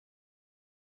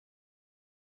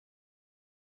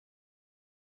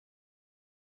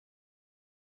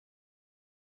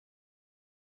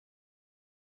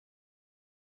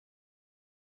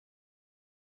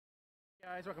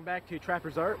Guys, welcome back to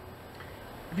Trapper's Art.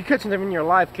 If you catch them in your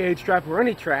live cage trap or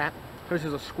any trap, such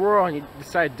as a squirrel, and you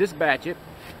decide to dispatch it,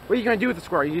 what are you going to do with the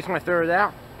squirrel? You just want to throw it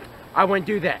out? I wouldn't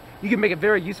do that. You can make it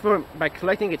very useful by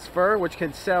collecting its fur, which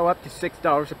can sell up to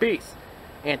 $6 a piece.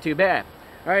 And too bad.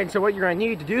 Alright, and so what you're going to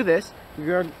need to do this,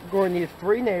 you're going to need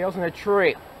 3 nails and a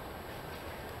tree.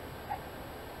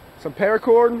 Some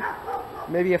paracord,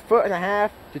 maybe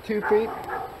 1.5 to 2 feet,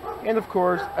 and of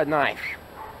course, a knife.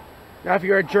 Now, if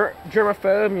you're a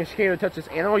germaphobe and you're scared to touch this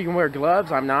animal, you can wear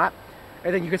gloves. I'm not.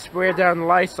 And then you can spray it down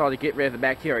Lysol to get rid of the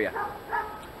bacteria.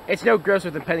 It's no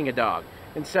grosser than petting a dog.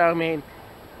 And so, I mean,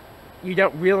 you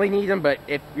don't really need them, but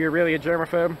if you're really a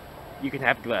germaphobe, you can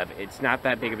have a glove. It's not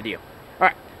that big of a deal.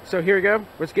 Alright, so here we go.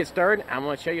 Let's get started. I'm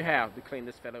going to show you how to clean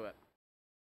this fellow up.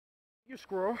 Your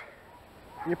squirrel,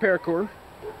 your paracord.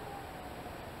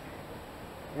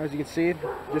 As you can see,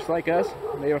 just like us,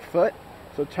 they have a foot.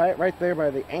 So tie it right there by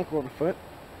the ankle of the foot.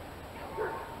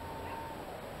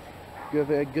 Give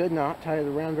it a good knot, tie it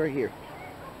around right here.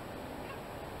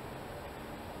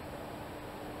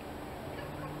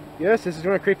 Yes, this is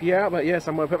going to creep you out, but yes,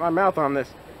 I'm going to put my mouth on this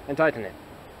and tighten it.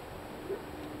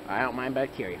 I don't mind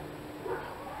bacteria.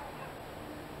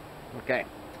 Okay.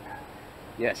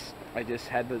 Yes, I just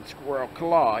had the squirrel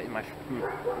claw in my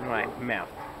mouth.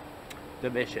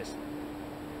 Delicious.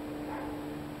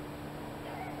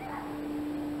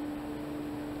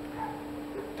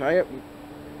 Tie it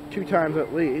 2 times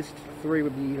at least. 3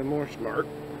 would be even more smart.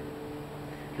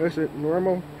 Just a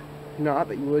normal knot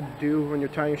that you would do when you're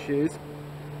tying your shoes.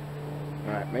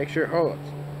 Alright, make sure it holds.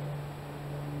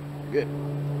 Good.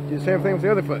 Do the same thing with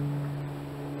the other foot.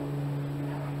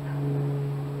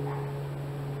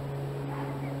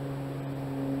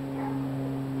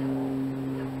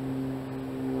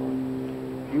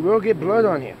 You will get blood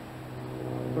on you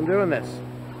from doing this.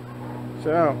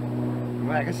 So,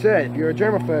 like I said, if you're a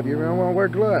germaphobe, you're going to want to wear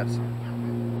gloves.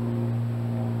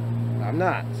 I'm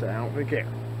not, so I don't really care.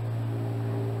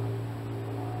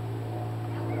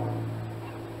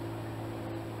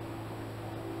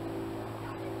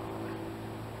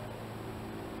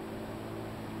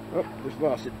 Oh, just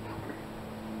lost it.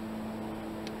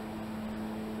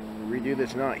 Redo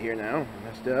this knot here now.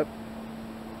 Messed up.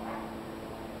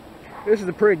 This is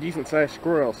a pretty decent sized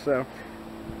squirrel, so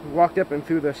walked up and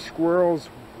through the squirrel's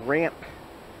ramp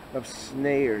of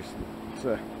snares. It's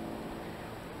a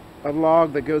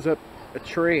log that goes up a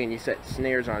tree and you set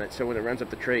snares on it, so when it runs up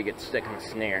the tree it gets stuck in the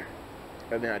snare.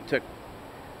 And then I took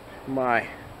my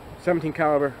 17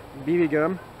 caliber BB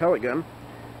gun, pellet gun,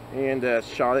 and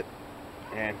shot it,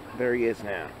 and there he is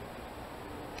now.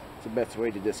 It's the best way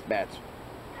to dispatch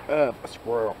of a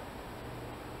squirrel.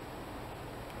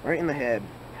 Right in the head.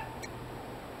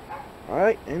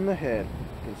 Right in the head.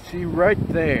 You can see right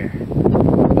there.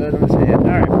 Blood on his head.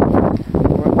 Alright.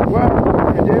 Well, what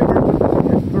we're going to do, we're going to put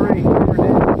this in 3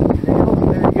 nails.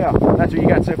 There you go. That's what you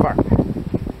got so far.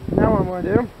 Now what I'm going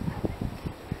to do, I'm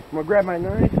going to grab my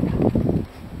knife,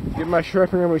 get my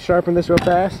sharpener, and we sharpen this real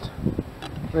fast.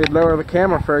 Let me lower the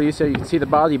camera for you so you can see the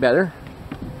body better.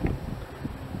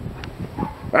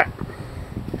 Alright.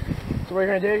 So what you're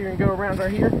going to do, you're going to go around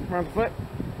right here, around the foot,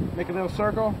 make a little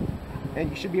circle, and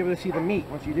you should be able to see the meat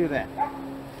once you do that.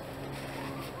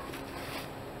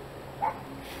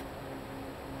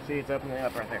 See, it's opening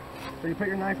up right there. So you put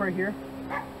your knife right here.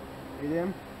 Get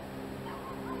in.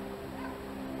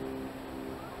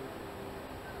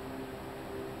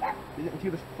 Get it into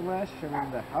the flesh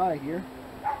and the hide here.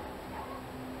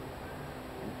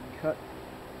 And cut.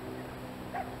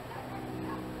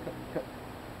 Cut.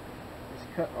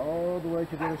 Just cut all the way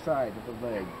to the other side of the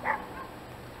leg.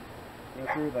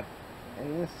 Go through the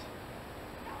anus.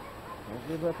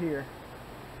 There's up here.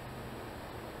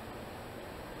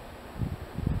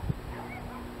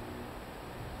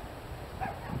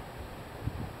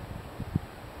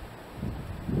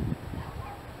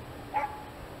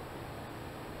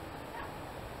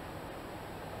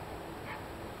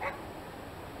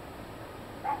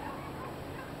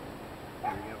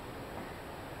 There we go.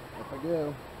 Up I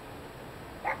go.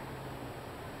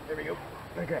 There we go.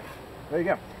 Okay. There you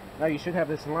go. Now you should have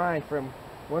this line from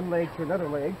one leg to another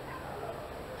leg.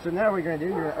 So now what you're going to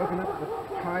do, you're going to open up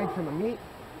the hide from the meat,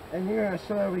 and you're going to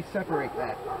slowly separate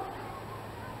that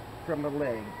from the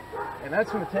leg. And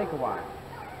that's going to take a while.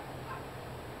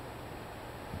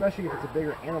 Especially if it's a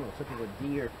bigger animal, such as a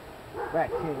deer,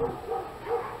 raccoon,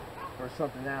 or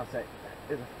something else that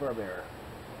is a fur bearer.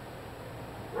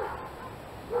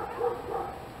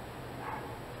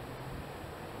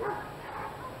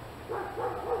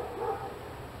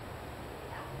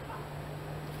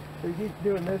 So you keep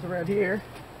doing this around here.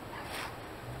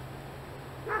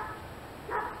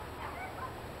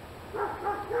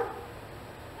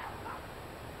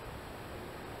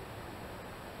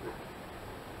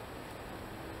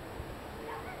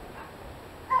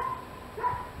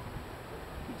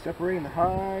 separating the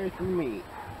hide from the meat.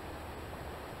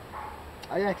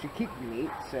 I actually keep the meat,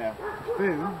 so for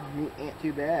food, meat ain't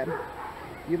too bad.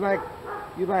 You like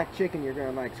chicken, you're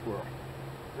gonna like squirrel.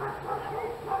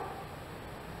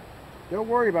 Don't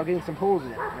worry about getting some holes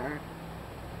in it, alright?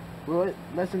 Will it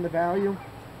lessen the value?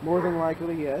 More than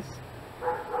likely, yes.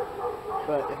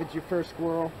 But if it's your first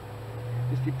squirrel,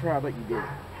 just be proud that you did it.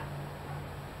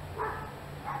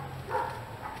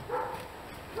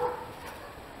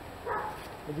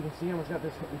 As you can see, I almost got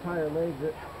this entire leg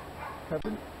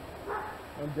covered.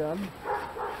 I'm done.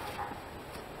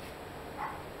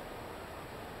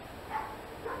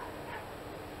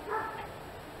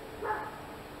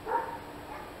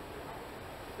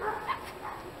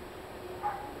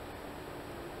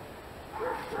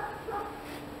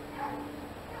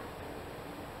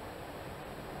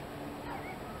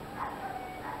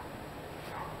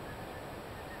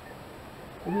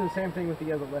 We do the same thing with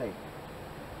the other leg.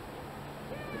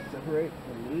 Separate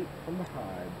the meat from the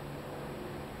hide.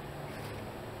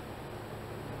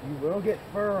 You will get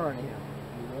fur on him.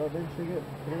 You will eventually get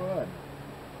blood.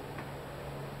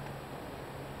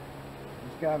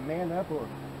 Just gotta man up, or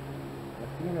in a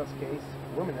female's case,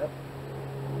 woman up,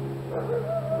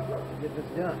 to get this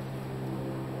done.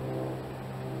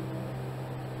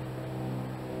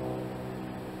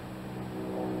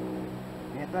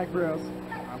 Ain't that gross?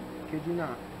 I kid you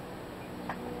not.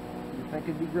 You think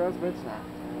it'd be gross, but it's not.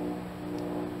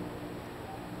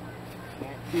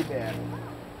 Ain't too bad.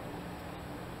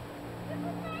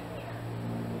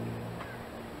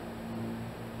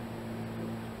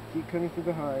 Keep cutting through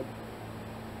the hide.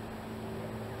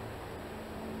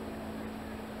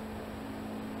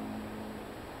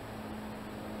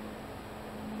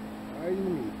 Right in the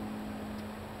meat.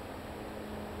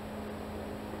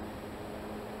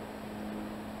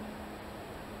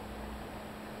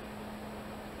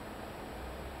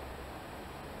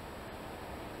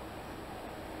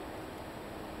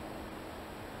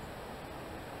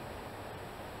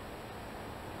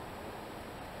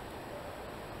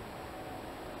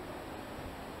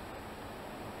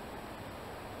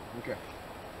 Okay.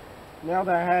 Now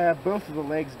that I have both of the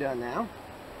legs done now, I'm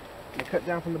going to cut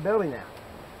down from the belly now.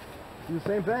 Do the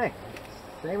same thing.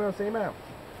 Same out, same out.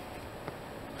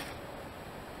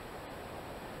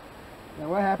 Now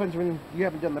what happens when you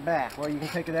haven't done the back? Well, you can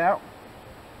take it out,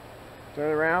 turn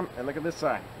it around, and look at this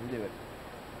side and do it.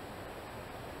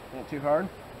 Ain't too hard.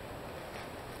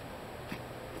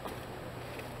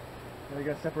 Now you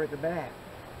got to separate the back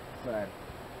side.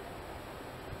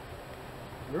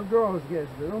 Your goal is to get as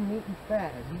little meat and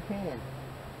fat as you can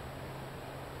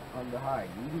on the hide.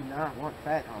 You do not want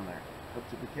fat on there.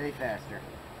 Helps it decay faster.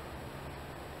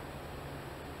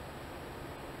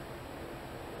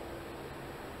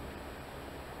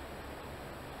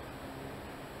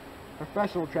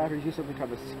 Professional trappers use something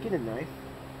called a skinning knife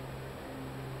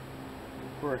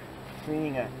for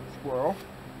cleaning a squirrel,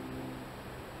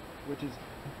 which is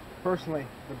personally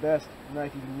the best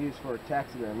knife you can use for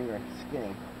taxidermy or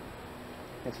skinning.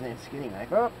 That's the name, skinning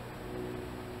knife. Oh!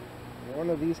 One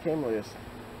of these came loose.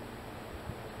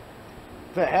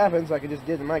 If that happens, like it just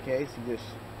did in my case, you just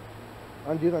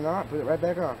undo the knot, put it right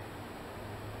back on.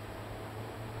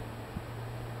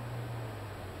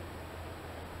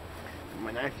 Put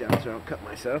my knife down so I don't cut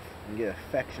myself and get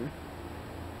infection.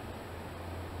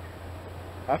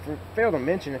 I failed to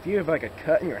mention, if you have like a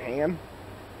cut in your hand,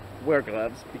 wear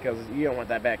gloves because you don't want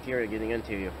that bacteria getting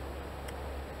into you.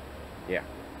 Yeah.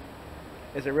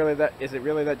 Is it really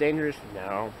that dangerous?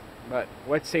 No. But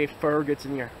let's say fur gets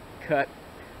in your cut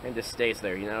and just stays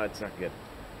there, you know, it's not good.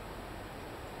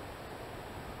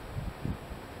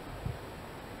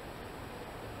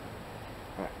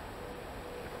 Alright.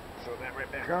 So that right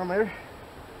back on there.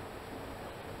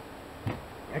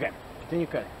 Okay, continue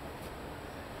cutting.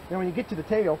 Now when you get to the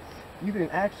tail, you can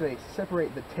actually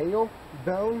separate the tail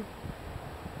bone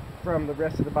from the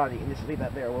rest of the body and just leave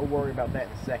that there. We'll worry about that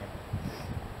in a second.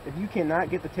 If you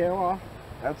cannot get the tail off,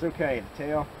 that's okay. The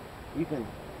tail, you don't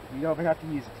even have to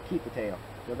use it to keep the tail.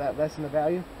 Will that lessen the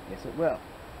value? Yes, it will.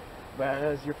 But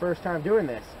as your first time doing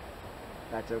this,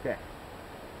 that's okay.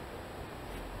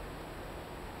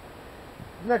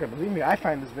 You're not gonna believe me, I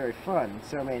find this very fun.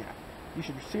 So I mean, you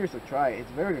should seriously try it.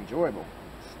 It's very enjoyable.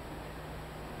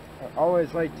 I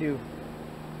always like to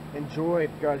enjoy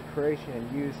God's creation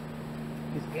and use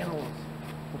His animals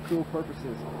for cool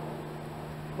purposes.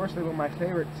 Personally, one of my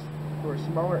favorites for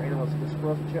smaller animals is the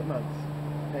squirrels and chipmunks,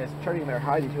 and it's turning their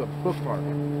hide into a bookmark.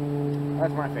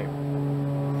 That's my favorite.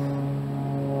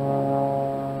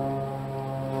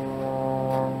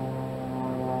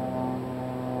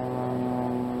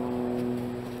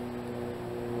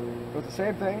 So it's the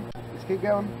same thing. You Just keep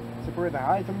going. Separate the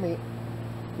hide from the meat.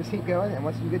 Just keep going, and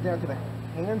once you get down to the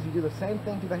hands, you do the same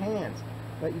thing to the hands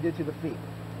that you did to the feet.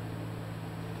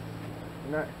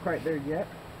 You're not quite there yet.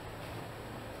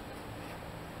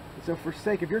 So for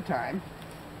sake of your time,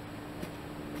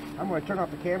 I'm going to turn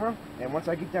off the camera, and once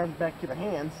I get down back to the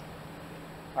hands,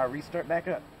 I'll restart back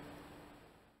up.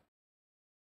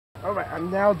 Alright, I'm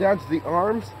now down to the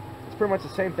arms. It's pretty much the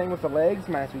same thing with the legs,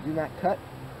 minus we do not cut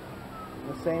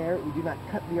the same area. We do not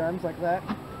cut the arms like that.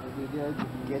 We do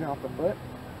getting off the foot.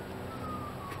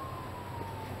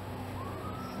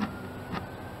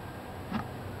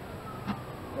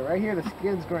 So right here, the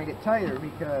skin's going to get tighter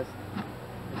because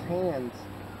his hands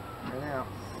are now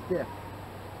stiff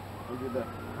under the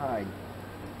hide.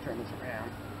 Turn this around.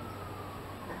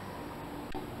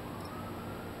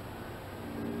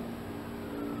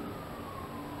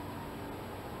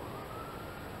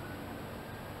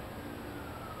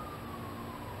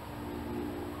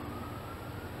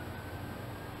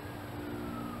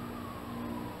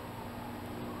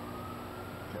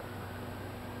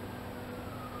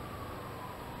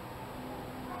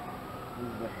 This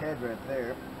is the head right there.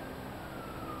 You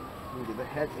can do the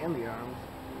head and the arms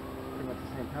pretty much at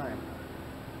the same time.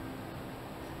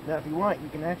 Now if you want, you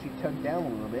can actually tug down a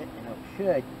little bit and it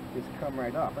should just come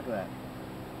right off. Look at that.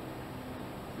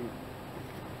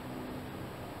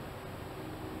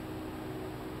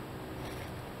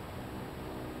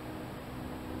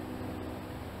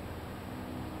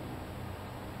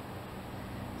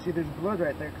 See, there's blood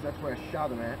right there because that's where I shot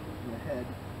him at, in the head.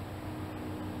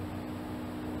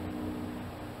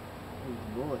 There's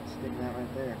bullets sticking out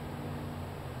right there.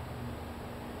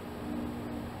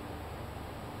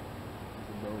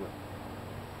 There's a bullet.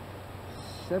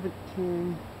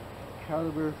 17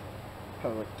 caliber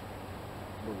pellet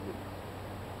bullet.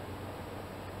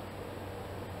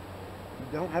 If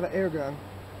you don't have an air gun,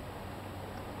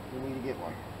 you need to get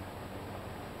one.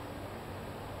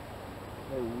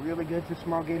 They're really good for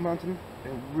small game hunting.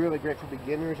 They're really great for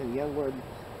beginners and young ones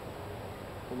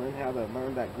to learn how to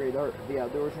learn that great art of the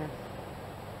outdoors.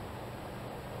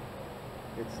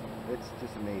 It's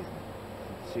just amazing.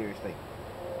 Seriously.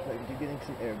 Like you're getting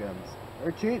some air guns.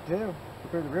 They're cheap too,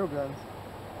 compared to real guns.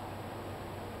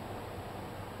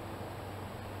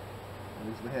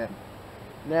 There's the head.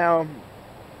 Now,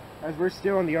 as we're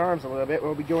still on the arms a little bit,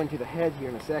 we'll be going to the head here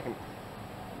in a second.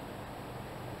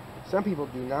 Some people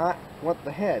do not want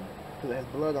the head because it has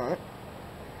blood on it.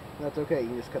 That's okay, you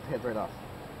can just cut the head right off.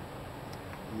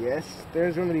 Yes,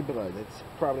 there's going to be blood. It's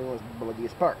probably one of the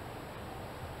bloodiest part.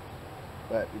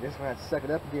 But you just want to have to suck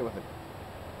it up and deal with it.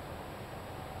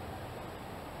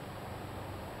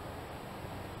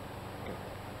 Okay.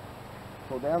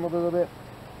 Pull down a little bit.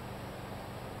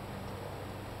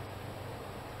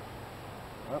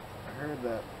 Oh, I heard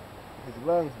that his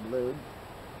lungs blowed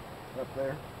up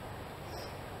there.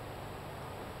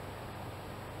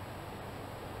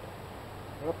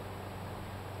 Oh,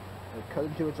 I cut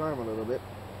into its arm a little bit.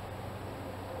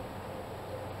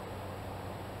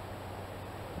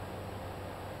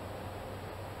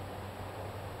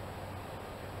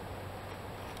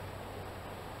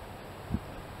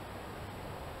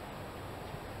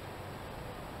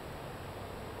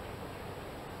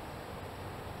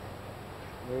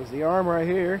 There's the arm right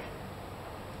here.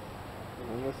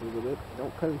 And this a little bit.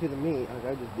 Don't cut into the meat like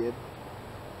I just did.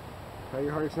 Try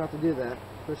your hardest not to do that,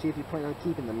 especially if you plan on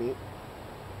keeping the meat.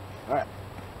 Alright.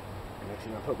 I'm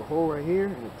actually going to poke a hole right here,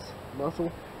 and it's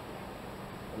muscle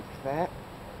and fat.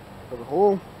 Poke a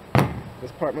hole.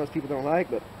 This part most people don't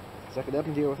like, but suck it up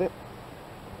and deal with it.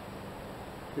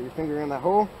 Put your finger in that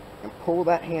hole and pull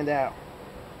that hand out.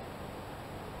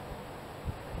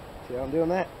 See how I'm doing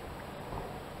that?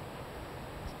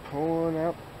 Just pulling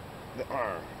out the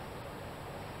arm.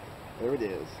 There it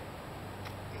is.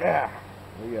 Yeah.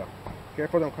 There you go.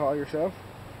 Careful, don't call yourself.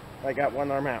 I got one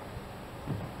arm out.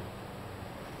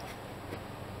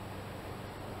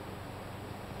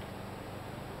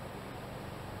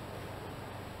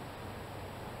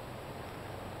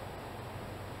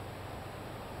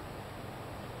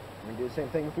 I'm going to do the same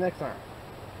thing with the next arm.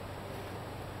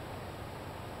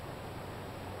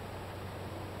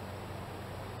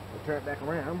 We'll turn it back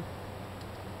around.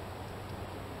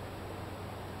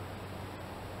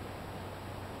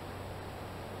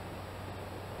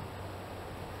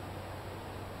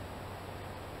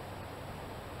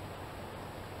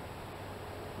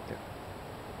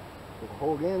 Poke a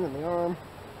hole again in the arm.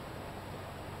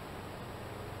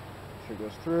 Make sure it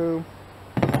goes through.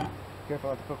 Careful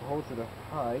not to poke a hole through the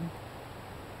hide.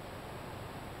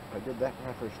 I did that when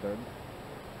I first started.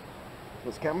 So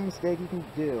it's kind of a mistake you can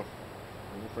do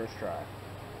on your first try.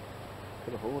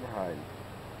 Put a hole in the hide.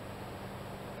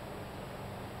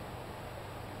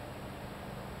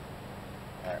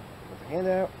 hand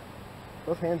out.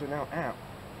 Both hands are now out.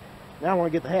 Now I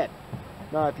want to get the head.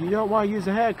 Now if you don't want to use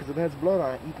the head because it has blood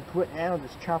on it, you can quit now and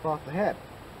just chop off the head.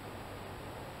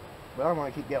 But I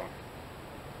want to keep going.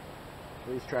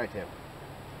 At least try to.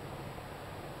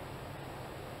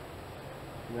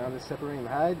 Now I'm just separating the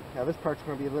hide. Now this part's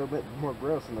going to be a little bit more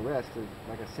gross than the rest.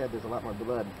 Like I said, there's a lot more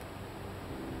blood.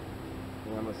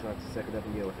 And I'm just going to have to suck it up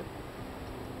and deal with it.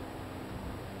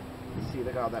 You see,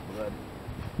 look at all that blood.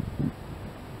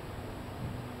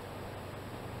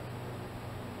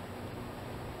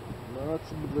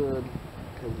 Lots of blood,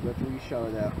 because that's where you shot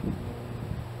it out.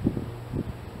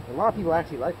 A lot of people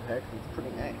actually like the head because it's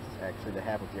pretty nice, actually, to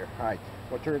have with your hide.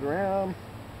 We'll turn it around.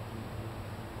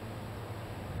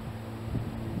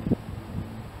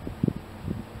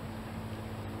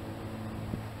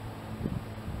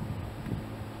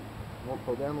 Won't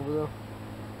pull down a little.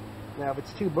 Now, if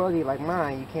it's too bloody like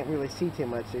mine, you can't really see too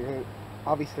much. So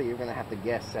obviously, you're going to have to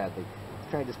guess, sadly.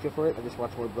 Try to just feel for it and just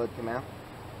watch more blood come out.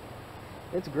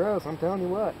 It's gross, I'm telling you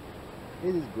what.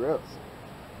 It is gross.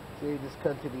 So you just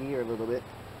cut to the ear a little bit.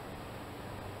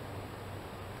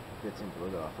 Get some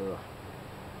blood off. Ugh.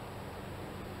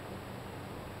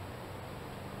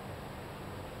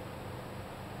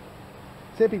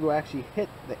 Some people actually hit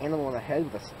the animal on the head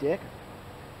with a stick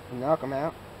and knock them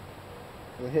out.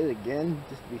 And hit it again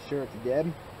just to be sure it's dead.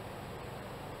 And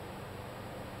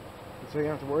so you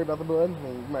don't have to worry about the blood. I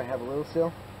mean, you might have a little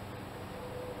still.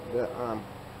 But,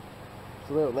 it's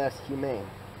a little less humane.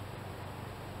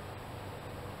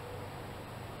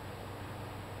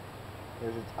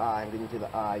 There's its eye. I'm getting to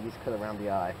the eye. You just cut around the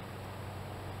eye.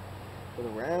 Cut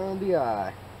around the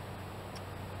eye.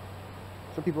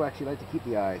 Some people actually like to keep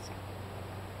the eyes.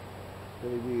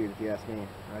 Really weird if you ask me.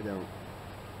 I don't.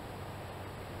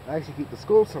 I actually keep the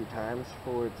skull sometimes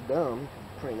for its dome.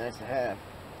 It's pretty nice to have.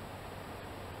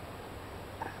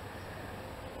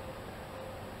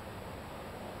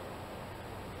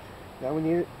 Now when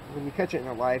you catch it in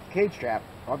a live cage trap,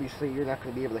 obviously you're not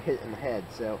going to be able to hit it in the head,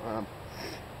 so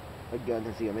a gun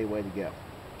is the only way to go.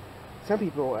 Some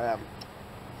people, a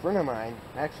friend of mine,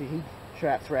 actually he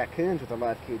traps raccoons with a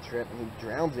live cage trap and he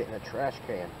drowns it in a trash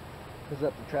can. Fills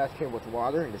up the trash can with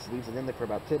water and just leaves it in there for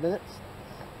about 10 minutes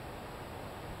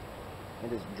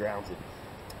and just drowns it.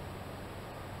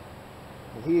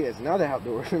 And he is not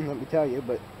outdoorsman, let me tell you,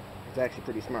 but it's actually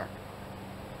pretty smart.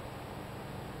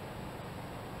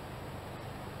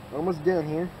 Almost done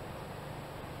here,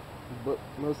 but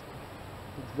it's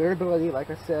very bloody, like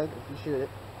I said, if you shoot it.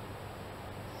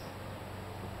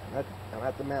 I'm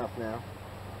at the mouth now.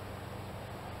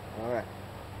 Alright.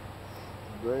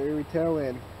 Very tail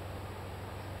end.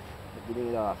 Getting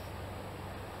it off.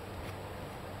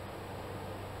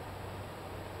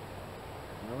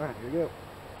 Alright, here we go.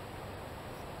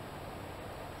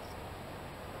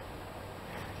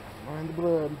 Mind the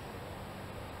blood.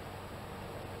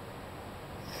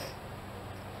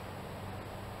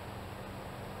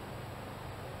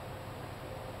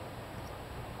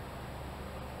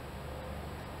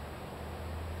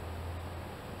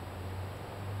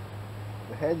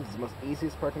 The head is the most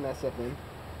easiest part to mess up in,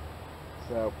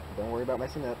 so don't worry about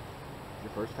messing up. It's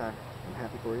your first time. I'm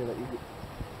happy for you that you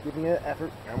give me an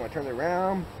effort. I'm going to turn it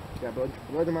around. Got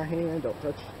blood in my hand. Don't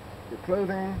touch your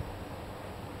clothing.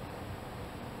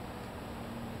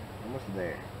 Almost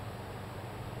there.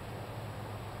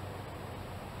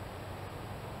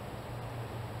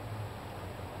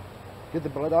 Get the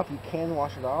blood off. You can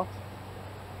wash it off.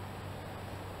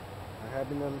 I have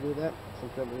been known to do that.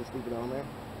 Sometimes I just leave it on there.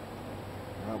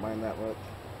 I don't mind that much.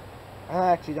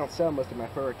 I actually don't sell most of my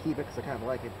fur. I keep it because I kind of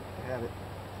like it to have it.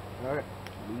 Alright,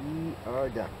 we are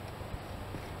done.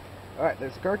 Alright,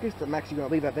 there's the carcass. I'm actually going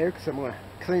to leave that there because I'm going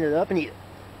to clean it up and eat it.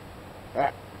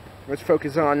 Alright, let's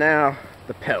focus on now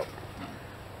the pelt.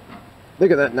 Look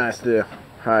at that nice little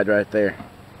hide right there.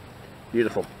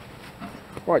 Beautiful.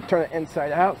 I want to turn it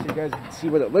inside out so you guys can see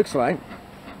what it looks like.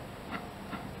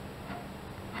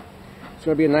 It's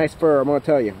going to be a nice fur, I'm going to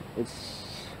tell you.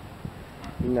 It's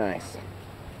nice.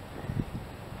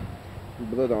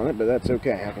 Blood on it, but that's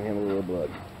okay. I can handle a little blood.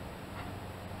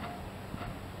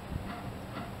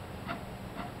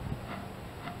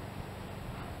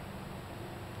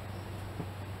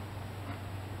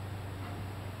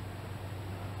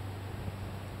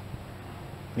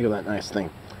 Look at that nice thing.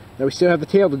 Now we still have the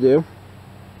tail to do.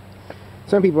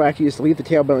 Some people actually just leave the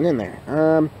tailbone in there.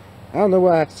 I don't know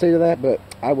what I have to say to that, but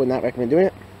I would not recommend doing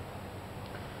it.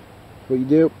 What you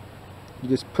do, you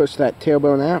just push that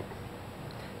tailbone out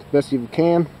as best you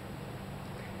can.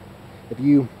 If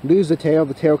you lose the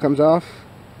tail comes off.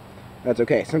 That's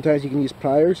okay. Sometimes you can use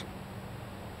pliers,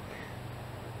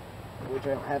 which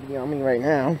I don't have any on me right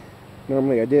now.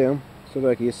 Normally I do. So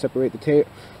like you separate the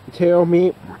tail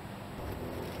meat.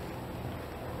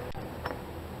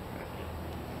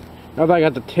 Now that I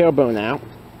got the tailbone out,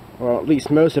 or at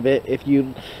least most of it, if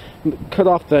you cut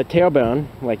off the tailbone,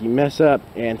 like you mess up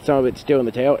and some of it's still in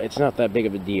the tail, it's not that big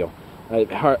of a deal. It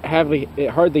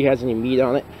hardly has any meat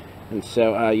on it, and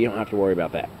so you don't have to worry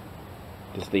about that.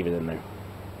 Just leave it in there.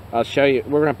 I'll show you,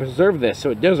 we're going to preserve this so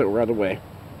it doesn't rot away.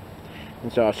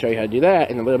 And so I'll show you how to do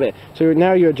that in a little bit. So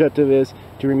now your objective is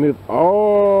to remove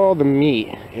all the meat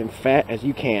and fat as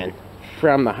you can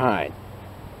from the hide.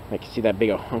 Like you see that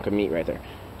big old hunk of meat right there.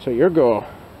 So your goal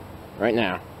right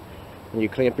now, when you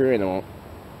clamp your animal,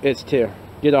 is to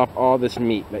get off all this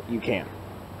meat that you can.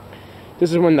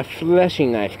 This is when the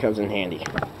fleshing knife comes in handy.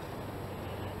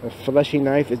 A fleshing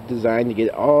knife is designed to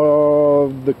get all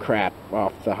the crap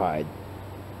off the hide.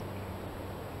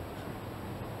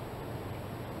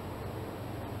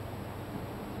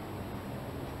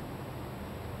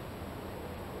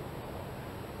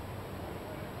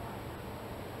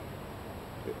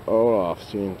 All off.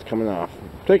 See, it's coming off.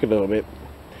 Take a little bit.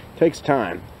 Takes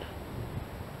time.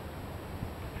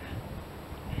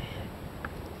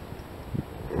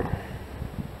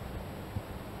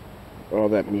 All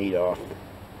that meat off.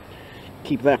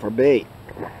 Keep that for bait.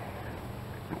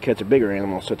 Catch a bigger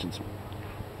animal such as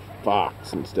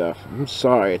fox and stuff. I'm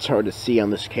sorry it's hard to see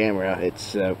on this camera.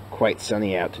 It's quite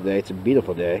sunny out today. It's a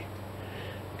beautiful day.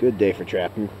 Good day for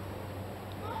trapping.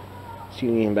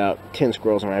 Shooting about 10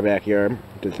 squirrels in my backyard,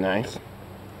 which is nice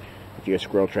if you're a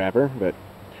squirrel trapper, but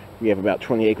we have about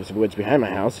 20 acres of woods behind my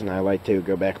house, and I like to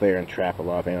go back there and trap a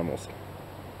lot of animals.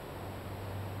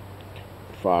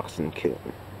 Fox and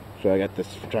kitten. So I got this,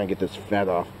 trying to get this fat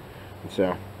off, and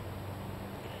so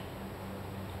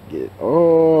get it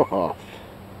all off.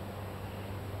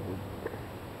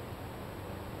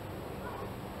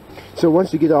 So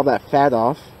once you get all that fat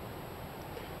off,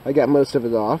 I got most of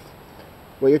it off.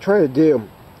 What you're trying to do,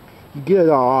 you get it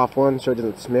all off, one, so it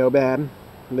doesn't smell bad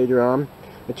later on,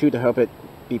 and two, to help it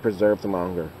be preserved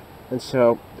longer. And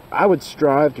so I would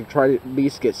strive to try to at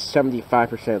least get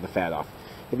 75% of the fat off.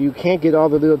 If you can't get all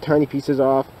the little tiny pieces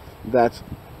off, that's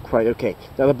quite okay.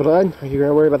 Now the blood, are you going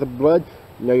to worry about the blood?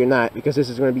 No, you're not, because this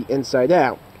is going to be inside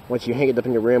out once you hang it up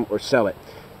in your room or sell it.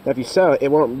 Now if you sell it, it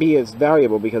won't be as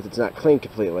valuable because it's not cleaned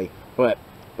completely, but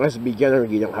as a beginner,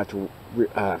 you don't have to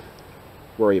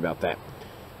worry about that.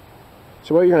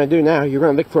 So what you're going to do now, you're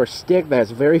going to look for a stick that's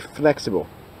very flexible.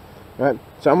 Alright,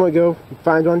 so I'm going to go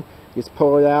find one, just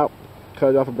pull it out, cut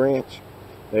it off a branch.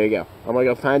 There you go. I'm going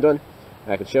to go find one,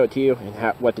 I can show it to you and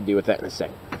what to do with that in a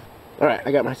second. Alright,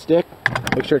 I got my stick.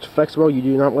 Make sure it's flexible. You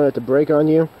do not want it to break on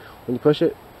you when you push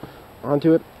it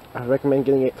onto it. I recommend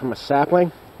getting it from a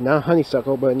sapling, not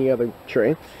honeysuckle, but any other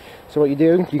tree. So what you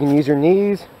do, you can use your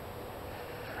knees.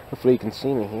 Hopefully you can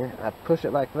see me here. I push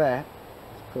it like that.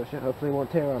 Just push it. Hopefully it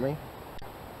won't tear on me.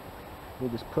 You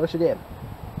just push it in.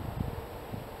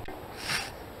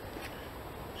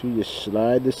 So you just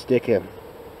slide the stick in.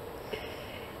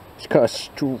 It's called a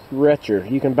stretcher.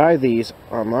 You can buy these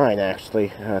online,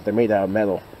 actually. They're made out of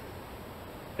metal.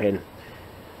 And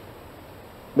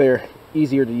they're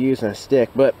easier to use than a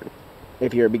stick. But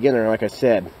if you're a beginner, like I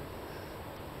said,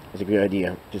 it's a good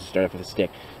idea just to start off with a stick.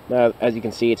 Now, as you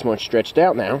can see, it's more stretched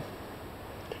out now.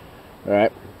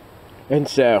 Alright. And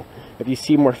so, if you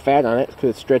see more fat on it,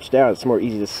 because it's stretched out, it's more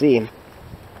easy to see. And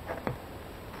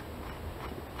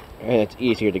it's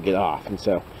easier to get off. And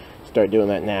so, start doing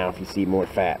that now if you see more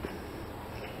fat.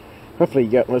 Hopefully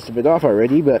you got most of it off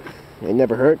already, but it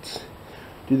never hurts.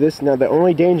 Do this. Now, the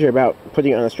only danger about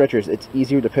putting it on a stretcher is it's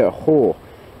easier to put a hole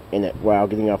in it while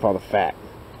getting off all the fat.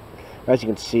 As you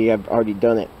can see, I've already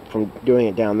done it from doing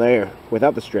it down there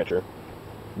without the stretcher.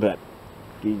 But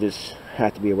you just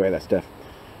have to be aware of that stuff.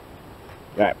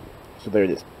 Alright, so there it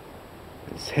is.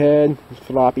 Its head is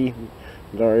floppy.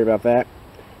 Don't worry about that.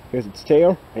 Here's its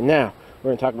tail. And now, we're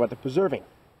going to talk about the preserving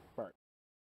part.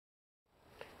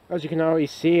 As you can already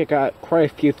see, I got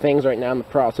quite a few things right now in the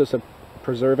process of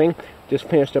preserving. Just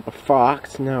finished up a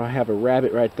fox. Now I have a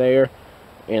rabbit right there.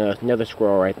 And another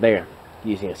squirrel right there.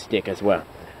 Using a stick as well.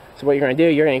 So what you're going to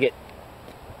do, you're going to get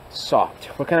salt.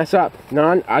 What kind of salt?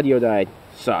 Non-iodide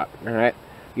salt. Alright?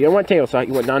 You don't want table salt,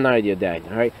 you want non-iodide.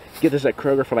 Alright? Get this at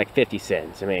Kroger for like 50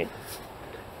 cents. I mean,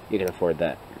 you can afford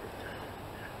that.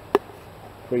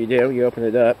 What you do, you open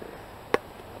it up.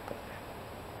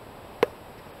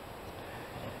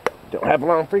 Don't have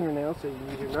long fingernails, so you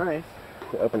use your knife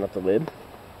to open up the lid.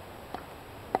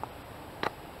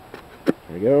 There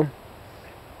we go.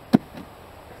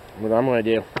 What I'm going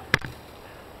to do,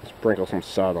 sprinkle some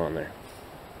salt on there.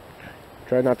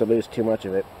 Try not to lose too much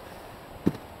of it.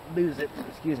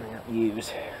 Excuse me, not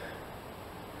use.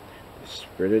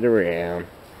 Spread it around.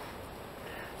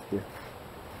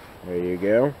 There you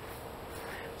go.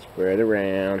 Spread it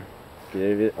around.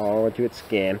 Give it all into its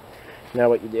skin. Now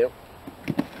what you do,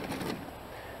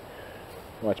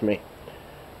 watch me.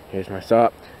 Here's my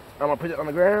sock. I'm going to put it on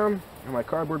the ground, in my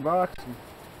cardboard box,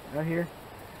 out here.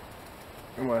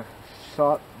 I'm going to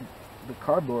sock the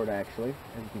cardboard, actually,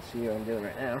 as you can see what I'm doing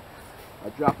right now.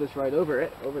 I'll drop this right over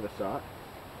it, over the sock.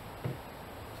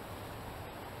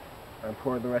 And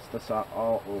pour the rest of the sock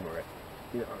all over it.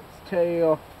 Get it on its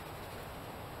tail.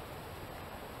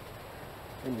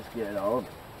 And just get it all over.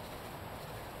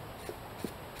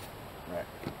 Right.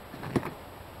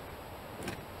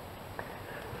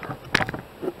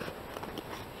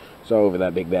 So over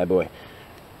that big bad boy.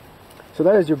 So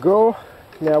that is your girl.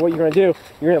 Now what you're going to do,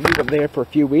 you're going to leave it there for a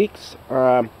few weeks.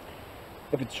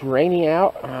 If it's raining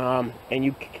out and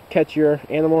you catch your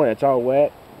animal and it's all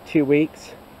wet, 2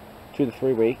 weeks, 2 to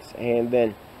 3 weeks. And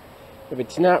then if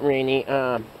it's not rainy,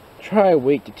 try a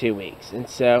week to 2 weeks. And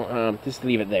so just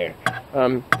leave it there.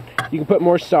 You can put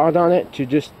more salt on it to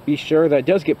just be sure that it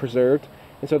does get preserved.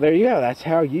 And so there you go. That's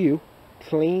how you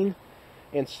clean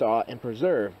and salt and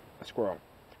preserve a squirrel.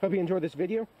 Hope you enjoyed this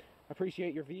video. I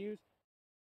appreciate your views.